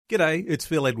G'day, it's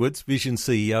Phil Edwards, Vision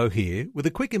CEO here, with a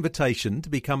quick invitation to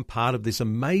become part of this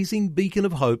amazing beacon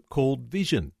of hope called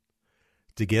Vision.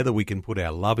 Together we can put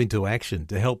our love into action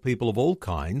to help people of all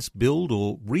kinds build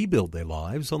or rebuild their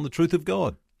lives on the truth of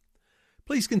God.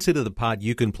 Please consider the part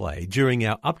you can play during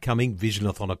our upcoming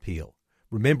Visionathon appeal,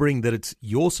 remembering that it's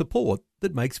your support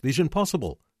that makes Vision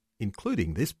possible,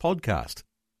 including this podcast.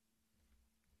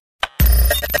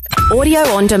 Audio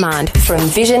on demand from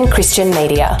Vision Christian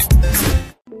Media.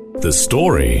 The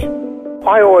story.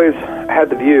 I always had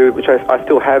the view, which I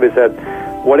still have, is that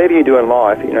whatever you do in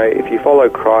life, if you follow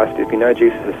Christ, if you know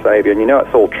Jesus as Saviour, and you know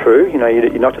it's all true,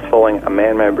 you're not just following a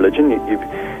man-made religion,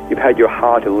 you've had your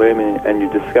heart illumined and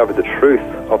you've discovered the truth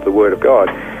of the Word of God,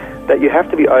 that you have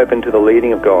to be open to the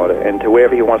leading of God and to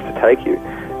wherever He wants to take you.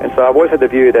 And so I've always had the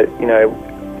view that,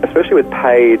 especially with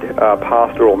paid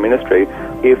pastoral ministry,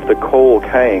 if the call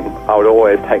came, I would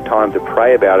always take time to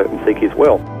pray about it and seek His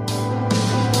will.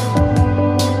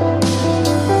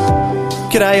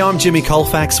 G'day, I'm Jimmy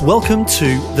Colfax. Welcome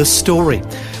to The Story.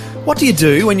 What do you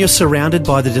do when you're surrounded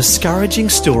by the discouraging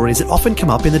stories that often come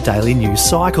up in the daily news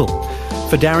cycle?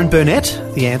 For Darren Burnett,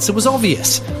 the answer was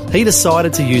obvious. He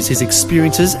decided to use his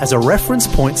experiences as a reference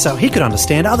point so he could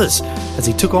understand others as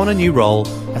he took on a new role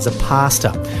as a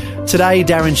pastor. Today,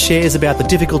 Darren shares about the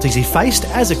difficulties he faced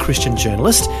as a Christian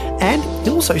journalist, and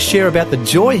he'll also share about the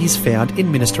joy he's found in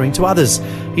ministering to others.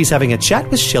 He's having a chat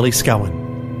with Shelley Scowen.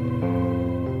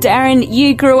 Darren,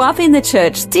 you grew up in the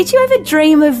church. Did you ever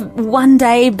dream of one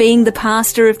day being the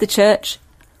pastor of the church?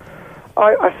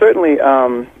 I certainly,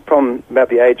 from about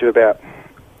the age of about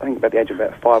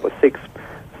 5 or 6,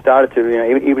 started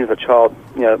to, even as a child,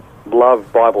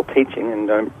 love Bible teaching,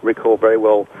 and I recall very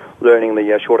well learning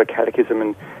the shorter catechism.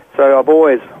 And so I've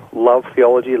always loved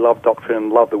theology, loved doctrine,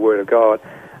 and loved the Word of God.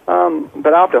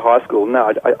 But after high school,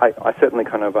 no, I certainly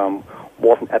kind of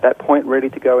wasn't at that point ready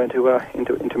to go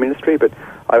into ministry, but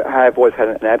I have always had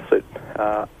an absolute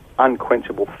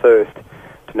unquenchable thirst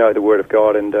to know the Word of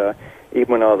God, and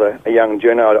even when I was a young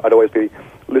journo, I'd always be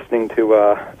listening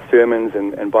to sermons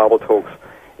and Bible talks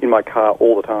in my car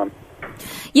all the time.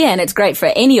 Yeah, and it's great for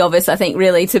any of us, I think,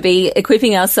 really, to be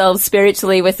equipping ourselves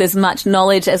spiritually with as much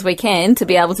knowledge as we can to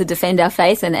be able to defend our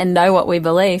faith and know what we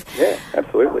believe. Yeah,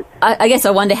 absolutely. I guess I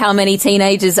wonder how many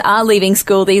teenagers are leaving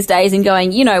school these days and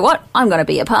going, you know what, I'm going to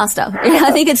be a pastor.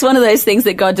 I think it's one of those things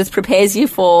that God just prepares you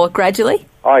for gradually.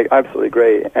 I absolutely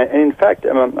agree. And in fact,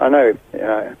 I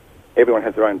know everyone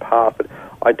has their own path, but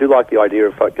I do like the idea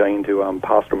of going into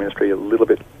pastoral ministry a little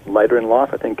bit later in life.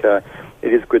 I think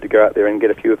it is good to go out there and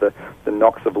get a few of the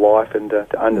knocks of life and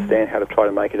to understand how to try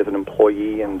to make it as an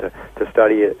employee and to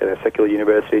study at a secular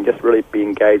university and just really be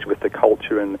engaged with the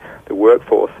culture and the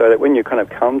workforce, so that when you kind of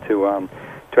come to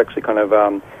actually kind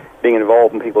of being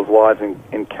involved in people's lives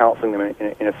and counselling them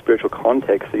in a spiritual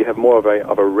context, so you have more of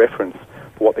a reference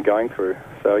for what they're going through.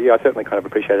 So yeah, I certainly kind of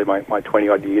appreciated my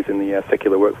 20-odd years in the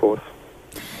secular workforce.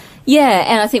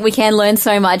 Yeah, and I think we can learn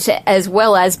so much as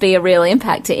well as be a real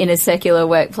impact in a secular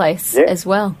workplace as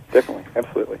well. Definitely,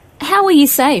 absolutely. How were you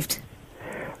saved?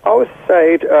 I was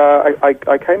saved.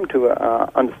 I came to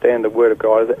understand the Word of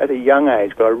God at a young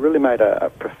age, but I really made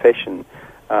a profession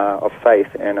of faith,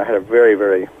 and I had a very,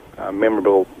 very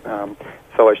memorable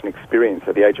salvation experience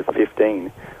at the age of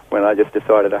 15 when I just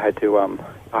decided I had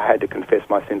to confess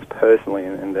my sins personally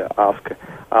and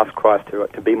ask Christ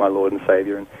to be my Lord and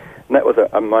Saviour. And that was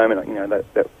a moment,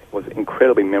 that was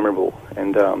incredibly memorable,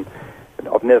 and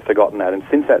I've never forgotten that. And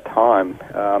since that time,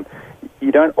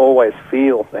 you don't always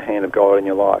feel the hand of God in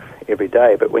your life every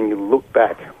day, but when you look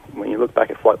back,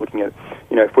 it's like looking at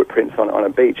footprints on a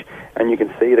beach, and you can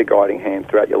see the guiding hand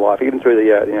throughout your life, even through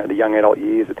the young adult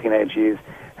years, the teenage years,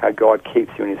 how God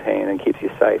keeps you in His hand and keeps you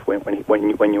safe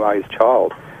when you are His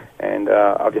child. And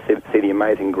I've just see the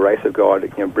amazing grace of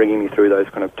God, bringing me through those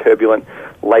kind of turbulent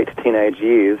late teenage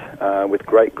years with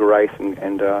great grace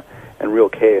and real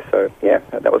care. So yeah,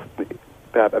 that was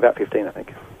about 15, I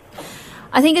think.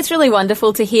 I think it's really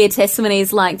wonderful to hear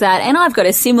testimonies like that, and I've got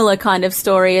a similar kind of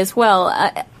story as well.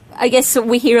 I guess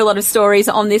we hear a lot of stories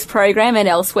on this program and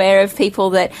elsewhere of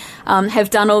people that have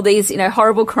done all these,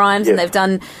 horrible crimes, and they've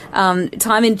done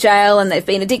time in jail, and they've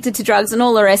been addicted to drugs and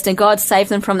all the rest, and God saved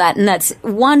them from that, and that's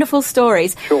wonderful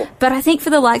stories. Sure. But I think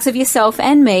for the likes of yourself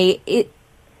and me,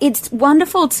 it's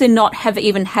wonderful to not have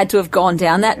even had to have gone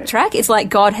down that track. It's like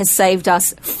God has saved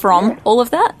us from all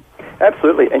of that.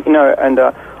 Absolutely, and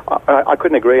I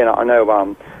couldn't agree, and I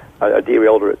know a dear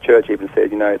elder at church even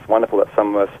said, it's wonderful that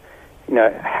some of us,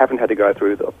 haven't had to go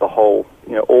through the whole,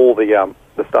 all the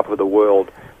stuff of the world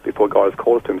before God has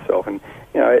called us to himself. And,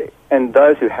 and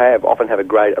those who have often have a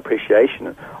great appreciation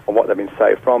of what they've been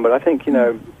saved from. But I think,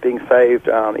 being saved,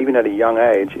 even at a young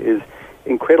age, is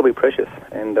incredibly precious.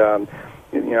 And,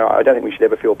 I don't think we should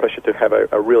ever feel pressure to have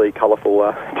a really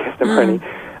colourful testimony.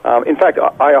 In fact,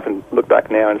 I often look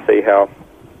back now and see how,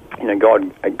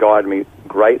 God guided me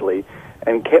greatly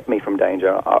and kept me from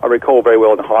danger. I recall very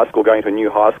well in high school, going to a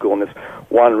new high school, and this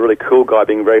one really cool guy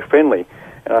being very friendly.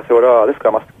 And I thought, this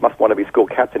guy must want to be school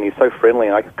captain. He's so friendly,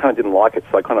 and I kind of didn't like it,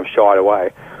 so I kind of shied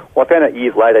away. Well, I found out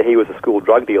years later he was a school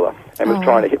drug dealer and was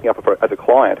trying to hit me up as a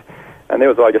client. And there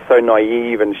was I just so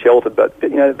naive and sheltered, but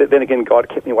then again, God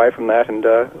kept me away from that. And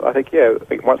I think,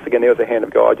 once again, there was the hand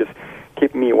of God just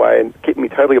keeping me away and keeping me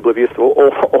totally oblivious to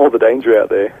all the danger out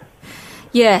there.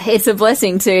 Yeah, it's a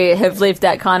blessing to have lived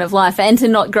that kind of life and to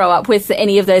not grow up with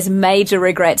any of those major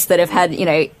regrets that have had,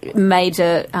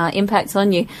 major impacts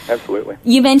on you. Absolutely.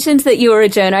 You mentioned that you were a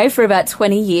journo for about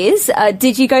 20 years.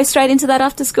 Did you go straight into that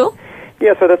after school?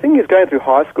 Yeah, so the thing is, going through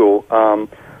high school,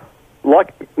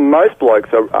 like most blokes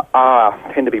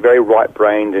tend to be very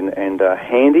right-brained and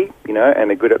handy, and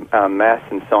they're good at maths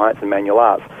and science and manual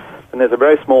arts. And there's a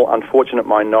very small, unfortunate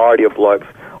minority of blokes,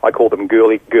 I call them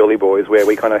girly boys, where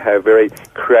we kind of have very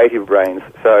creative brains.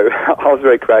 So I was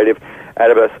very creative. Out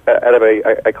of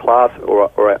a class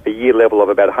or a year level of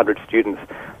about 100 students,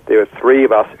 there were 3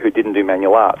 of us who didn't do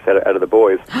manual arts out of the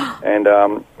boys, and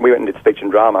we went and did speech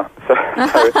and drama. So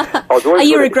I was always. Are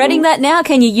you regretting that now?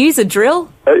 Can you use a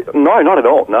drill? No, not at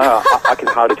all. No, I can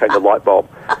hardly change a light bulb,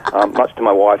 much to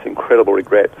my wife's incredible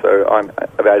regret. So I'm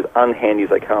about as unhandy as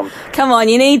they come. Come on,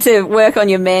 you need to work on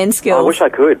your man skills. I wish I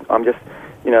could. I'm just.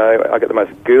 I got the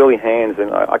most girly hands,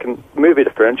 and I can move a bit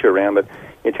of furniture around, but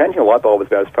changing a light bulb is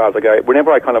about as far as I go.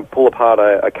 Whenever I kind of pull apart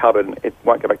a cupboard, it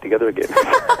won't go back together again.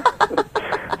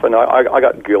 So no, I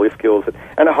got girly skills.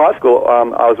 And at high school,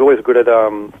 I was always good at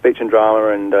speech and drama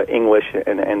and English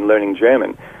and learning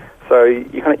German. So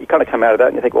you kind of come out of that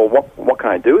and you think, well, what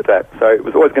can I do with that? So it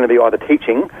was always going to be either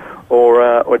teaching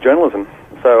or journalism.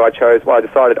 So I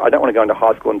decided I don't want to go into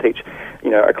high school and teach,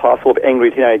 a class full of angry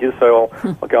teenagers, so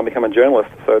I'll go and become a journalist.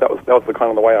 So that was the kind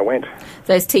of the way I went.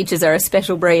 Those teachers are a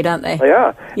special breed, aren't they? They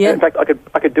are. Yeah. In fact,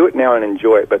 I could do it now and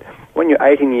enjoy it, but when you're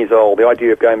 18 years old, the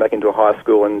idea of going back into a high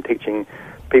school and teaching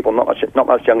people not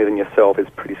much younger than yourself is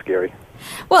pretty scary.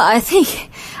 Well, I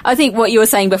think what you were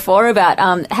saying before about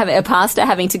having a pastor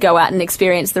having to go out and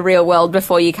experience the real world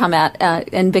before you come out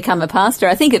and become a pastor,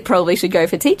 I think it probably should go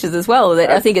for teachers as well.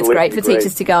 I think it's great for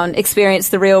teachers to go and experience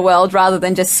the real world rather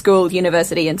than just school,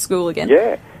 university and school again.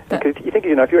 Yeah, because you think,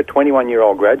 if you're a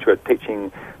 21-year-old graduate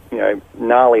teaching,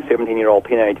 gnarly 17-year-old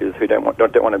teenagers who don't want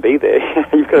to be there,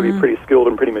 you've got to be pretty skilled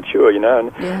and pretty mature, and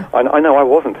I know I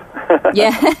wasn't.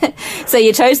 Yeah, so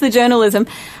you chose the journalism.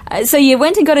 So you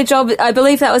went and got a job, I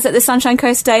believe that was at the Sunshine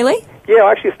Coast Daily? Yeah,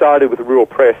 I actually started with the Rural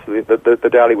Press. The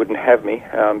Daily wouldn't have me,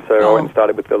 so I went and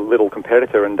started with the little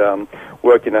competitor and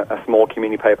worked in a small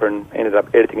community paper and ended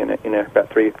up editing in about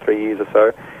three years or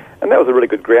so. And that was a really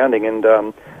good grounding,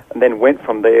 and then went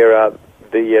from there.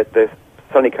 The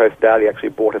Sunny Coast Daily actually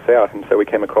bought us out, and so we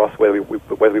came across whether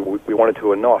we wanted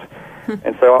to or not.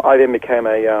 And so I then became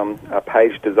a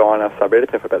page designer,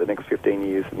 sub-editor for about the next 15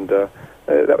 years, and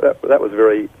that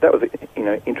was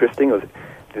interesting. It was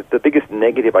the biggest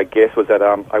negative, I guess, was that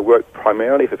I worked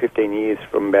primarily for 15 years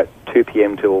from about 2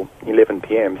 p.m. till 11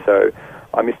 p.m. So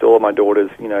I missed all of my daughters,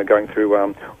 going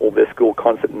through all their school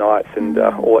concert nights and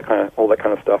all that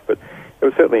kind of stuff. But it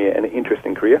was certainly an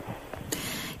interesting career.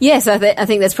 Yes, I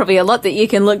think there's probably a lot that you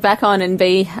can look back on and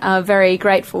be very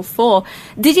grateful for.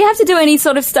 Did you have to do any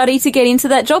sort of study to get into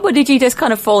that job, or did you just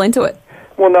kind of fall into it?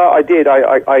 Well, no, I did.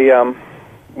 I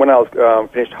when I was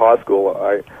finished high school,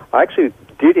 I actually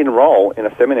did enroll in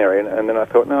a seminary, and then I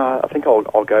thought, no, I think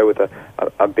I'll go with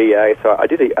a BA. So I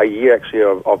did a year actually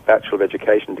of Bachelor of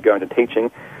Education to go into teaching.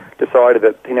 Decided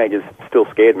that teenagers still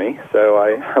scared me, so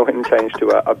I went and changed to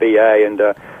a BA and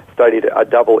studied a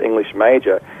double English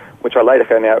major, which I later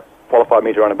found out qualified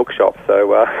me to run a bookshop.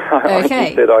 So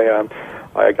instead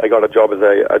I got a job as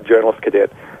a journalist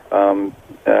cadet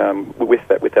with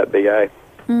that BA.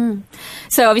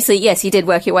 So obviously, yes, you did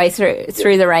work your way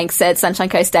through the ranks at Sunshine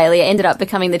Coast Daily. Ended up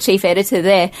becoming the chief editor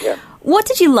there. Yeah. What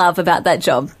did you love about that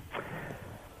job?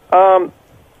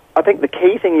 I think the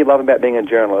key thing you love about being a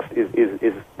journalist is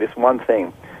this one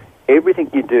thing. Everything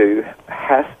you do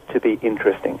has to be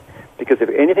interesting. Because if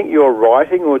anything you're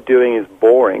writing or doing is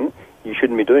boring, you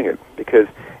shouldn't be doing it. Because,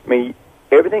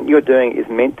 everything you're doing is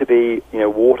meant to be,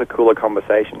 water cooler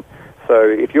conversation. So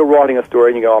if you're writing a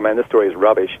story and you go, oh man, this story is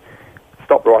rubbish,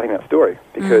 stop writing that story.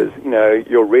 Because,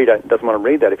 your reader doesn't want to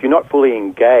read that. If you're not fully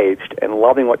engaged and and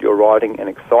loving what you're writing and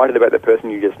excited about the person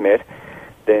you just met,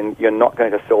 then you're not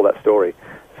going to sell that story.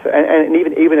 So, and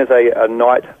even as a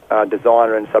night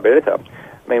designer and sub-editor,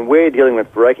 I mean, we're dealing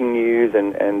with breaking news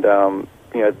and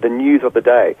the news of the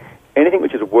day. Anything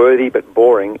which is worthy but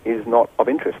boring is not of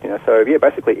interest. So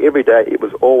basically every day it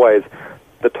was always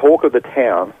the talk of the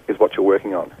town is what you're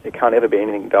working on. It can't ever be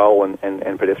anything dull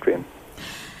and pedestrian.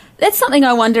 That's something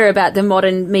I wonder about the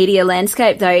modern media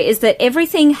landscape, though, is that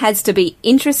everything has to be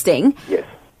interesting. Yes.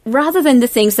 Rather than the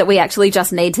things that we actually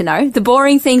just need to know. The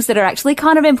boring things that are actually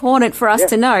kind of important for us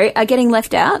to know are getting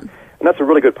left out. And that's a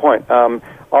really good point. I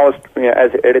was,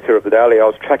 as editor of the Daily, I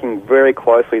was tracking very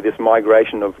closely this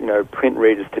migration of, print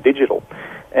readers to digital.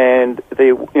 And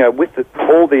with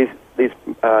all these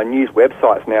news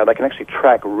websites now, they can actually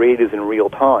track readers in real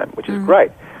time, which is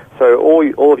great. So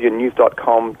all of your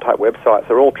news.com type websites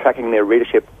are all tracking their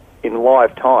readership in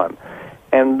live time.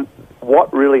 And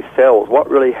what really sells, what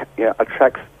really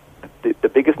attracts the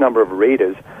biggest number of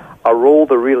readers are all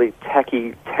the really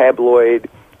tacky tabloid,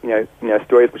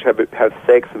 stories which have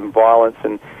sex and violence.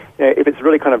 And if it's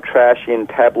really kind of trashy and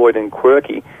tabloid and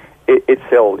quirky, it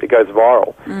sells. It goes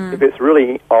viral. If it's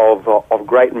really of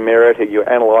great merit, you're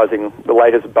analysing the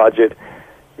latest budget.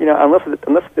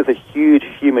 Unless there's a huge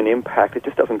human impact, it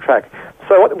just doesn't track.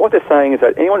 So what they're saying is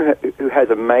that anyone who has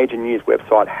a major news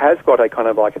website has got a kind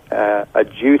of like a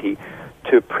duty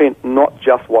to print not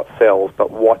just what sells, but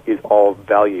what is of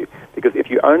value. Because if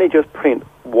you only just print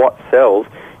what sells,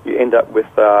 you end up with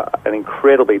an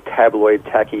incredibly tabloid,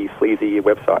 tacky, sleazy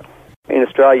website. In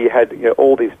Australia, you had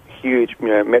all these huge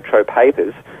metro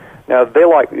papers. Now, they're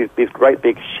like these great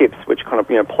big ships which kind of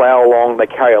plough along. They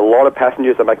carry a lot of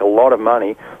passengers. They make a lot of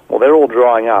money. Well, they're all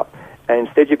drying up. And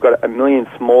instead you've got a million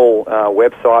small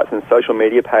websites and social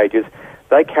media pages.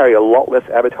 They carry a lot less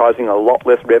advertising, a lot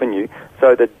less revenue.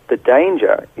 So the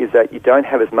danger is that you don't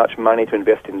have as much money to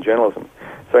invest in journalism.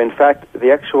 So in fact,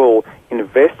 the actual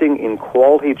investing in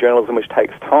quality journalism, which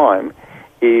takes time,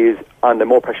 is under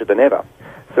more pressure than ever.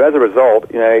 So as a result,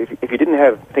 if you didn't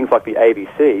have things like the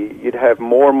ABC, you'd have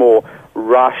more and more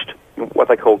rushed, what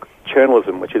they call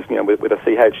journalism, which is, with a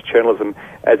CH, journalism,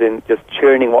 as in just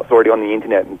churning what's already on the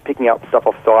internet and picking up stuff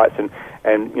off sites and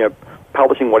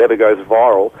publishing whatever goes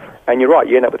viral. And you're right,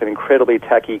 you end up with an incredibly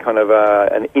tacky kind of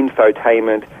an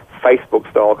infotainment,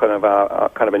 Facebook-style kind of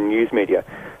a news media.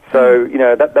 So,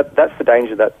 that's the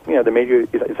danger that, the media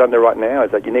is under right now,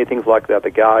 is that you need things like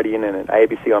the Guardian and an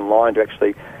ABC Online to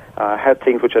actually have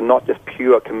things which are not just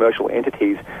pure commercial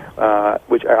entities,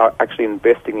 which are actually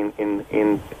investing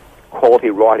in quality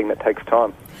writing that takes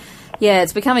time. Yeah,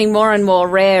 it's becoming more and more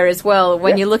rare as well.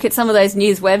 When you look at some of those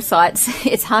news websites,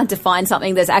 it's hard to find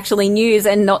something that's actually news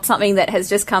and not something that has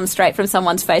just come straight from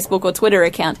someone's Facebook or Twitter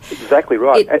account. Exactly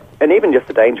right. And even just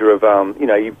the danger of,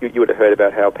 you would have heard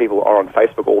about how people are on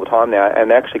Facebook all the time now, and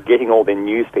they're actually getting all their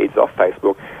news feeds off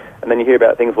Facebook. And then you hear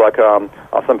about things like some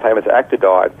famous actor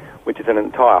died, which is an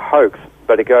entire hoax,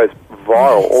 but it goes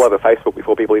viral all over Facebook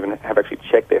before people even have actually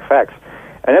checked their facts.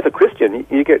 And as a Christian,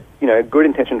 you get,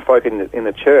 good-intentioned folk in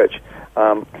the church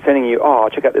sending you,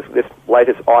 check out this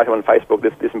latest item on Facebook,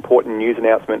 this important news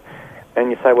announcement, and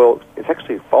you say, well, it's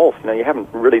actually false. You haven't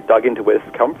really dug into where this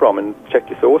has come from and checked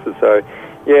your sources. So,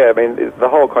 yeah, I mean, the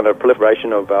whole kind of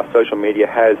proliferation of social media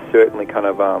has certainly kind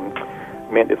of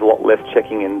meant there's a lot less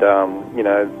checking, and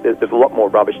there's a lot more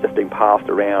rubbish just being passed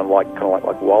around like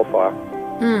wildfire.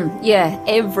 Yeah,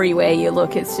 everywhere you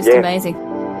look, it's just amazing.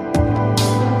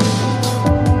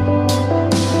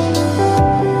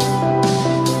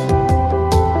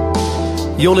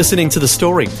 You're listening to The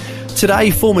Story.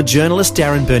 Today, former journalist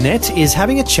Darren Burnett is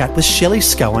having a chat with Shelley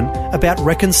Scowen about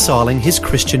reconciling his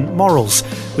Christian morals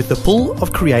with the pull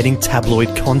of creating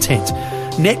tabloid content.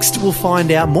 Next, we'll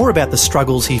find out more about the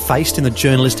struggles he faced in the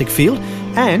journalistic field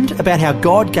and about how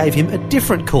God gave him a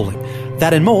different calling.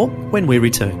 That and more when we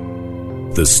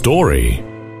return. The Story.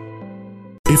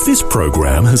 If this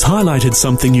program has highlighted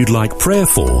something you'd like prayer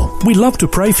for, we'd love to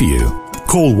pray for you.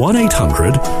 Call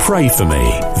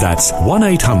 1-800-PRAY-FOR-ME. That's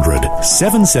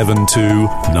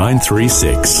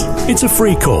 1-800-772-936. It's a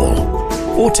free call.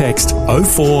 Or text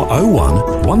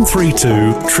 0401 132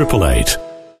 888.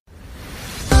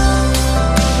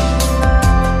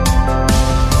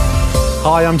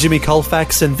 Hi, I'm Jimmy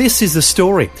Colfax, and this is The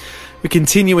Story. We're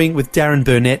continuing with Darren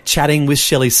Burnett chatting with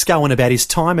Shelley Scowen about his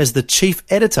time as the chief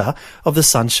editor of the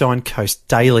Sunshine Coast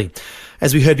Daily.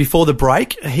 As we heard before the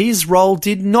break, his role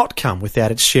did not come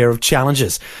without its share of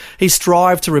challenges. He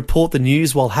strived to report the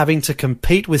news while having to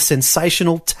compete with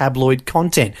sensational tabloid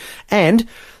content, and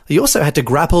he also had to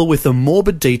grapple with the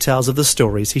morbid details of the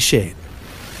stories he shared.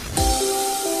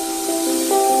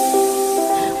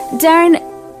 Darren,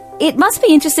 It must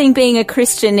be interesting being a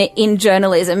Christian in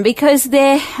journalism because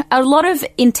there are a lot of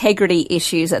integrity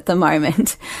issues at the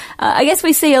moment. I guess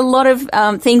we see a lot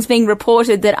of things being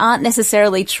reported that aren't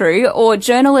necessarily true, or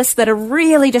journalists that are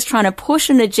really just trying to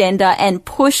push an agenda and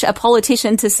push a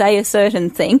politician to say a certain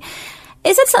thing.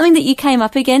 Is it something that you came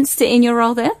up against in your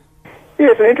role there? Yeah,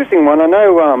 it's an interesting one. I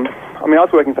know, I was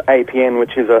working for APN,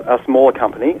 which is a smaller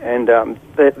company, and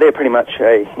they're pretty much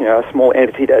a small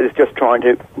entity that is just trying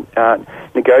to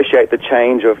negotiate the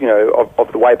change of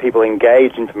the way people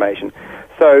engage information.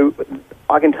 So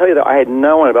I can tell you that I had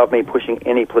no one above me pushing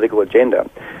any political agenda,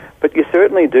 but you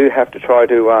certainly do have to try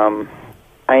to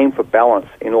aim for balance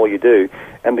in all you do.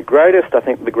 And the greatest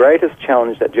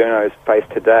challenge that journalists face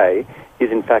today is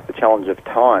in fact the challenge of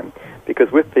time.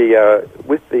 Because with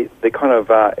the kind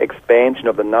of expansion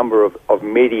of the number of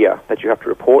media that you have to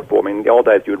report for, in the old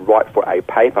days you would write for a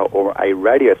paper or a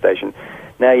radio station.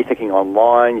 Now you're thinking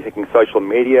online, you're thinking social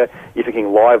media, you're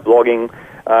thinking live blogging.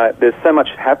 There's so much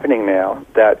happening now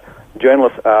that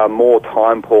journalists are more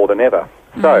time poor than ever.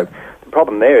 Mm-hmm. So the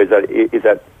problem there is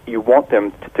that you want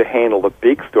them to handle the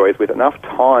big stories with enough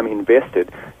time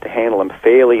invested to handle them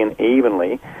fairly and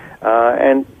evenly.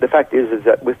 And the fact is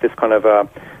that with this kind of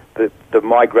the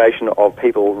migration of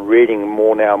people reading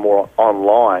more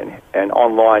online, and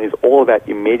online is all about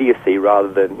immediacy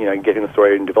rather than getting the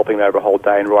story and developing it over a whole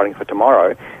day and writing for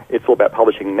tomorrow. It's all about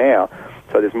publishing now.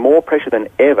 So there's more pressure than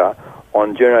ever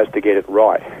on journalists to get it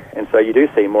right, and so you do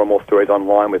see more and more stories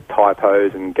online with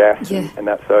typos and gaffes and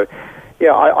that. So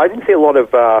I didn't see a lot of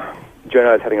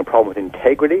journalists having a problem with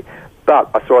integrity,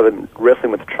 but I saw them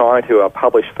wrestling with trying to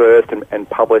publish first and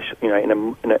publish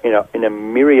in a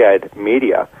myriad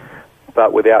media,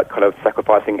 but without kind of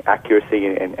sacrificing accuracy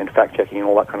and fact-checking and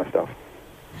all that kind of stuff.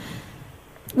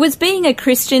 Was being a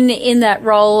Christian in that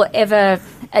role ever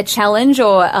a challenge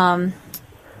or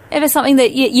ever something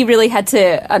that you really had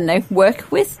to,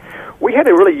 work with? We had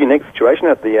a really unique situation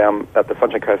at the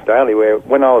Sunshine Coast Daily where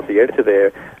when I was the editor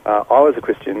there, I was a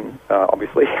Christian,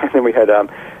 obviously, and then we had the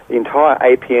entire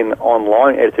APN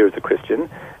online editor was a Christian,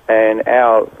 and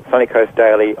our Sunny Coast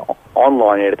Daily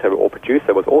online editor or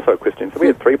producer was also a Christian. So we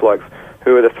had three blokes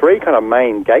who were the three kind of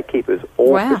main gatekeepers,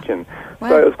 all Christian. Wow.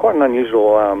 So it was quite an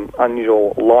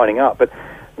unusual lining up. But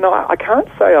no, I can't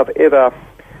say I've ever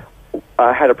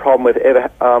had a problem with ever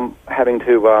having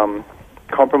to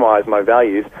compromise my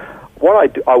values.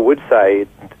 What I would say,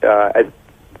 as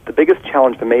the biggest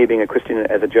challenge for me being a Christian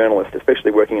as a journalist,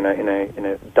 especially working in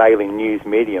a daily news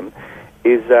medium,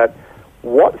 is that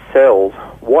what sells,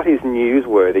 what is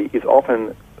newsworthy, is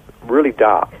often really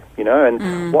dark,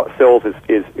 and what sells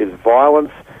is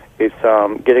violence,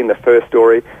 it's getting the first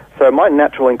story. So my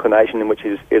natural inclination, which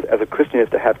is as a Christian, is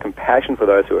to have compassion for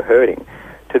those who are hurting.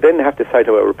 To then have to say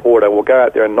to a reporter, well, go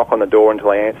out there and knock on the door until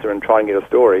I answer and try and get a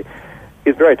story,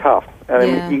 is very tough. I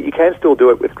mean, you can still do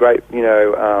it with great,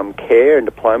 care and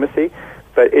diplomacy,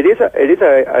 but it is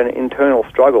an internal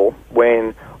struggle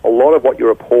when a lot of what you're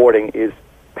reporting is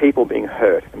people being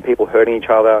hurt and people hurting each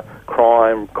other,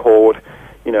 crime, court,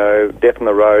 death on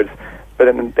the roads.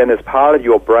 But then there's part of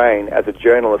your brain as a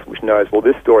journalist which knows, well,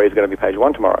 this story is going to be page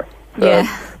one tomorrow. So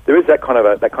there is that kind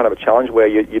of a challenge where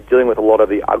you're dealing with a lot of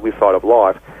the ugly side of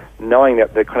life, knowing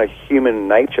that the kind of human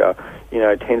nature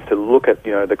tends to look at,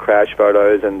 the crash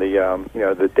photos and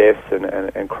the deaths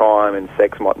and crime and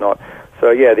sex and whatnot.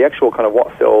 So, the actual kind of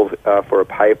what sells for a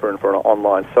paper and for an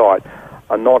online site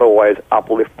are not always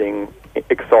uplifting,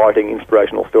 exciting,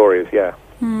 inspirational stories,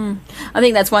 I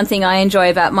think that's one thing I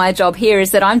enjoy about my job here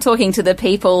is that I'm talking to the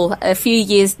people a few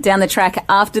years down the track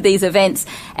after these events,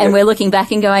 and we're looking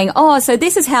back and going, so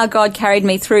this is how God carried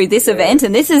me through this event,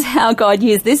 and this is how God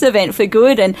used this event for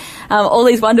good, and all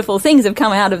these wonderful things have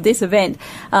come out of this event.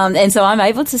 And so I'm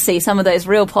able to see some of those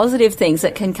real positive things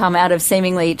that can come out of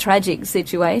seemingly tragic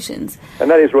situations.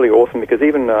 And that is really awesome because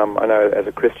even I know as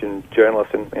a Christian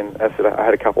journalist, and as I said, I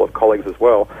had a couple of colleagues as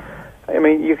well, I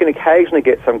mean, you can occasionally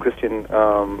get some Christian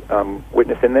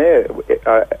witness in there,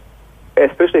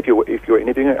 especially if you're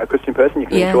interviewing a Christian person. You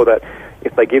can ensure that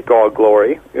if they give God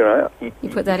glory, you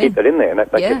put that keep that in there, and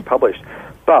that gets published.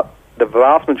 But the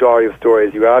vast majority of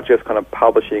stories, you are just kind of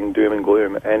publishing doom and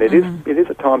gloom, and it is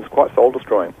at times quite soul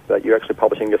destroying that you're actually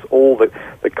publishing just all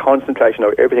the concentration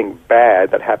of everything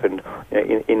bad that happened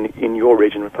in your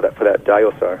region for that day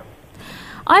or so.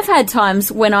 I've had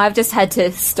times when I've just had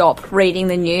to stop reading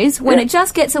the news, when it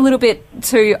just gets a little bit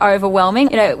too overwhelming.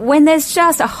 When there's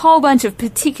just a whole bunch of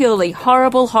particularly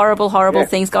horrible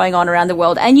things going on around the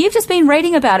world, and you've just been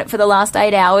reading about it for the last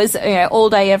 8 hours,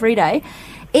 all day, every day.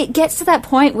 It gets to that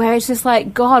point where it's just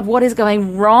like, God, what is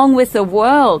going wrong with the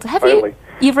world?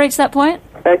 You've reached that point?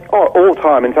 All the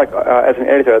time. In fact, as an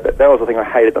editor, that was the thing I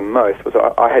hated the most. Was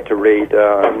I had to read,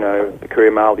 the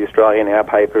Courier Mail, the Australian, our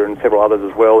paper, and several others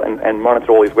as well, and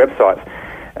monitor all these websites.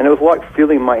 And it was like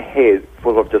filling my head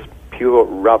full of just pure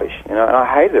rubbish, and I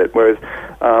hated it. Whereas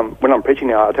when I'm preaching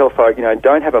now, I tell folk,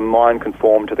 don't have a mind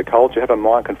conformed to the culture, have a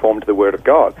mind conformed to the Word of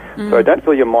God. So don't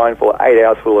fill your mind full of 8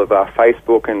 hours full of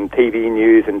Facebook and TV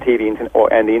news and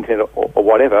and the internet or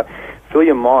whatever. Fill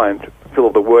your mind full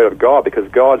of the Word of God, because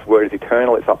God's Word is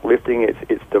eternal, it's uplifting,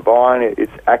 it's divine,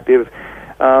 it's active.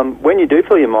 When you do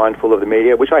fill your mind full of the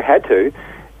media, which I had to,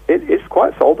 it's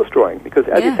quite soul-destroying, because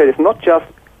as you said, it's not just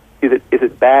is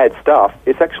it bad stuff,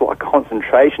 it's actually a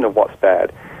concentration of what's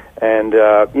bad. And,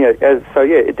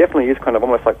 it definitely is kind of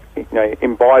almost like,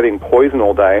 imbibing poison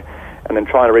all day and then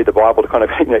trying to read the Bible to kind of,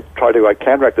 try to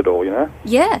counteract it all,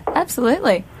 Yeah,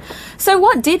 absolutely. So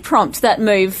what did prompt that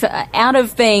move out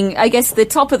of being, I guess, the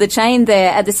top of the chain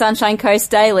there at the Sunshine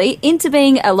Coast Daily into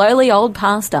being a lowly old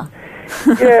pastor?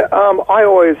 I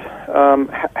always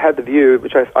had the view,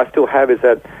 which I still have, is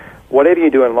that whatever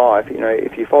you do in life,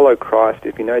 if you follow Christ,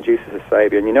 if you know Jesus as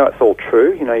Saviour, and it's all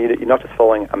true, you're not just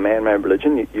following a man-made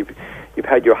religion, you've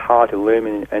had your heart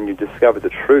illumined and you've discovered the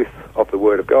truth of the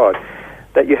Word of God,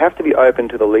 that you have to be open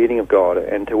to the leading of God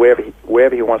and to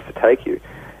wherever He wants to take you.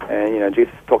 And,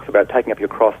 Jesus talks about taking up your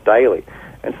cross daily.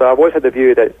 And so I've always had the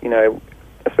view that,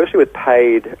 especially with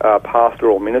paid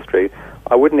pastoral ministry,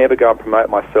 I wouldn't ever go and promote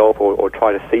myself or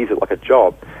try to seize it like a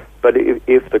job. But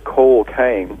if the call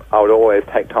came, I would always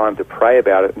take time to pray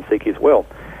about it and seek His will.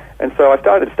 And so I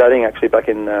started studying actually back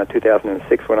in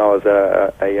 2006 when I was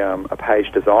a page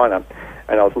designer,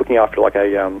 and I was looking after like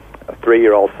a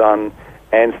 3-year-old son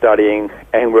and studying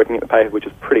and working at the paper, which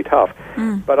is pretty tough.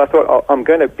 But I thought, I'm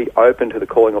going to be open to the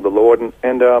calling of the Lord,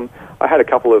 and I had a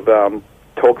couple of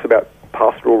talks about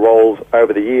pastoral roles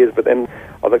over the years, but then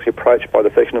I was actually approached by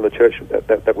the section of the church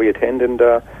that we attend, and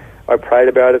I prayed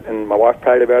about it, and my wife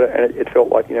prayed about it, and it felt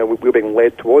like, we were being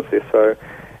led towards this. So,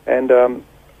 and,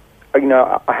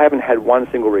 I haven't had one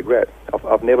single regret.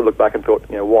 I've never looked back and thought,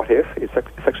 what if? It's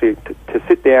actually to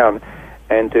sit down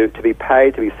and to be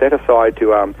paid, to be set aside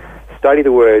to study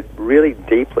the Word really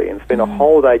deeply and spend a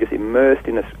whole day just immersed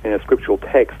in a scriptural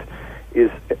text is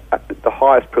the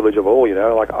highest privilege of all,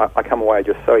 Like, I come away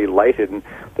just so elated, and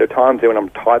there are times there when I'm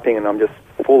typing and I'm just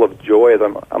full of joy as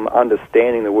I'm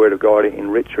understanding the Word of God in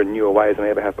richer and newer ways than I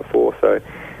ever have before. So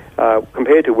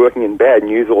compared to working in bad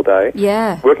news all day,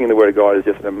 working in the Word of God is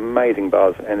just an amazing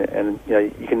buzz, and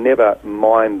you can never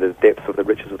mine the depths of the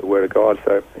riches of the Word of God.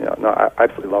 So I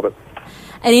absolutely love it.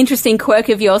 An interesting quirk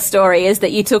of your story is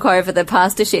that you took over the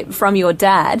pastorship from your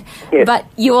dad, but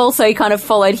you also kind of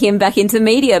followed him back into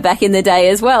media back in the day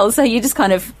as well, so you're just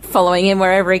kind of following him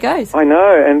wherever he goes. I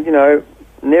know, and,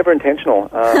 never intentional.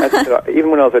 As I said,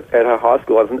 even when I was at her high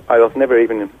school, I was never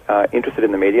even interested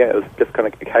in the media. It was just kind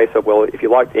of a case of, well, if you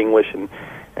liked English and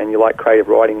you like creative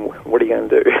writing, what are you going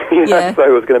to do? So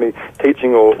it was going to be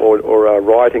teaching or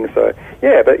writing. So,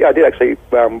 but I did actually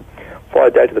follow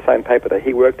Dad to the same paper that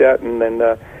he worked at, and then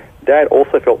Dad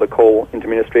also felt the call into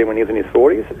ministry when he was in his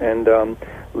 40s and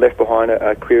left behind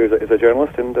a career as a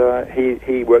journalist, and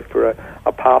he worked for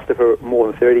a pastor for more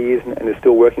than 30 years and is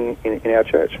still working in our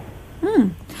church.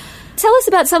 Tell us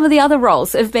about some of the other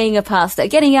roles of being a pastor,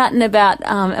 getting out and about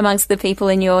amongst the people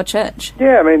in your church.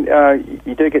 Yeah, I mean,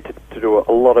 you do get to do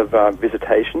a lot of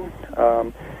visitation,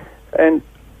 and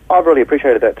I've really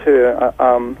appreciated that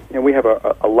too. We have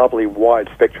a lovely wide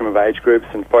spectrum of age groups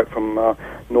and folk from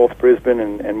North Brisbane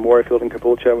and Morayfield and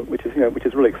Caboolture, which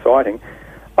is really exciting.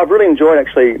 I've really enjoyed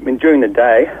actually. I mean, during the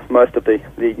day, most of the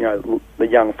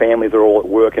young families are all at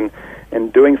work and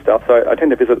doing stuff. So I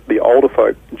tend to visit the older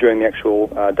folk during the actual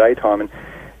daytime, and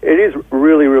it is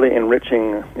really, really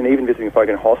enriching. And even visiting folk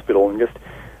in hospital and just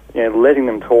letting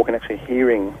them talk and actually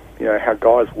hearing how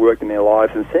God's worked in their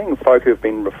lives and seeing folk who have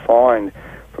been refined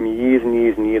from years and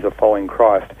years and years of following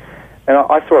Christ. And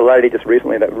I saw a lady just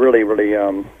recently that really, really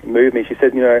moved me. She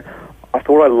said, I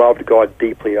thought I loved God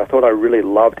deeply. I thought I really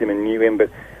loved Him and knew Him, but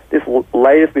this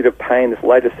latest bit of pain, this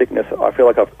latest sickness, I feel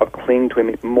like I've clinged to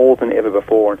Him more than ever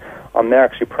before. And I'm now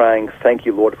actually praying, thank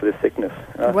you, Lord, for this sickness.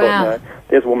 And I thought,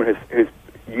 there's a woman who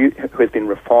has been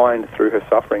refined through her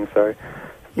suffering. So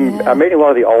I'm meeting a lot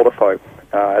of the older folk,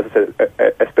 as I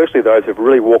said, especially those who've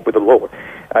really walked with the Lord,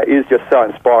 is just so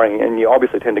inspiring. And you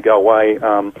obviously tend to go away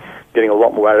getting a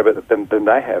lot more out of it than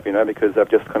they have, because they've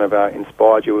just kind of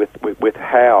inspired you with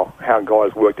how God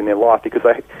has worked in their life, because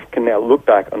they can now look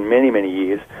back on many, many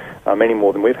years, many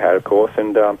more than we've had, of course,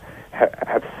 and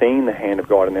have seen the hand of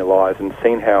God in their lives and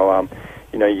seen how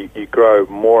you grow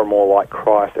more and more like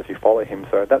Christ as you follow him.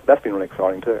 So that's been really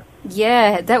exciting too.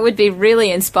 Yeah, that would be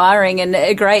really inspiring and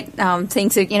a great thing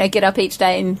to get up each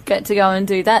day and get to go and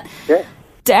do that. Yeah.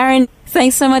 Darren,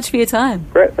 thanks so much for your time.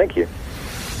 Great, thank you.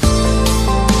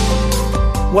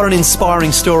 What an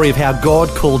inspiring story of how God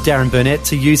called Darren Burnett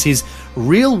to use his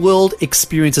real-world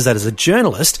experiences as a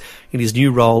journalist in his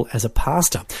new role as a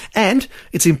pastor. And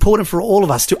it's important for all of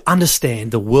us to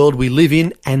understand the world we live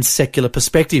in and secular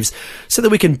perspectives so that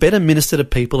we can better minister to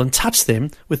people and touch them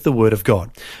with the Word of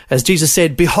God. As Jesus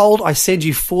said, "Behold, I send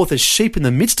you forth as sheep in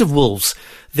the midst of wolves.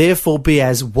 Therefore be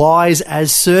as wise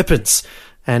as serpents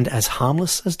and as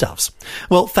harmless as doves."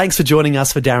 Well, thanks for joining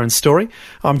us for Darren's story.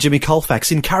 I'm Jimmy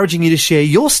Colfax, encouraging you to share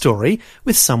your story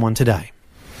with someone today.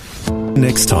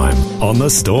 Next time on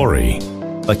The Story.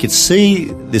 I could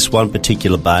see this one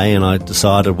particular bay and I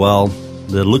decided, well,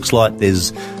 it looks like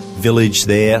there's village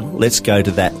there. Let's go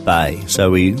to that bay. So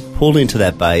we pulled into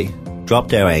that bay,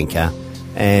 dropped our anchor,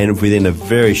 and within a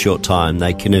very short time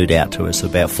they canoed out to us.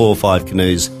 About 4 or 5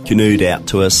 canoes canoed out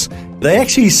to us. They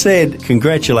actually said,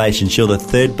 "Congratulations, you're the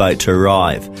third boat to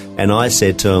arrive." And I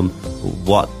said to them,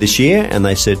 "What, this year?" And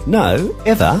they said, "No,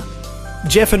 ever."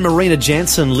 Jeff and Marina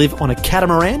Jansen live on a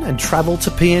catamaran and travel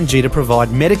to PNG to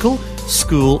provide medical,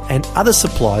 school and other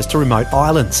supplies to remote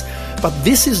islands. But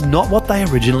this is not what they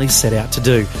originally set out to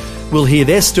do. We'll hear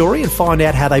their story and find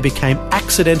out how they became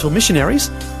accidental missionaries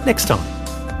next time.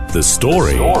 The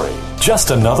Story.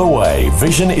 Just another way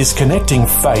Vision is connecting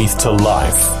faith to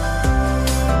life.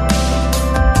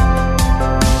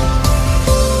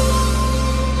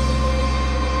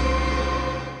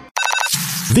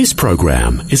 This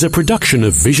program is a production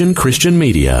of Vision Christian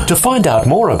Media. To find out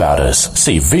more about us,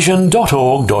 see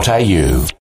vision.org.au.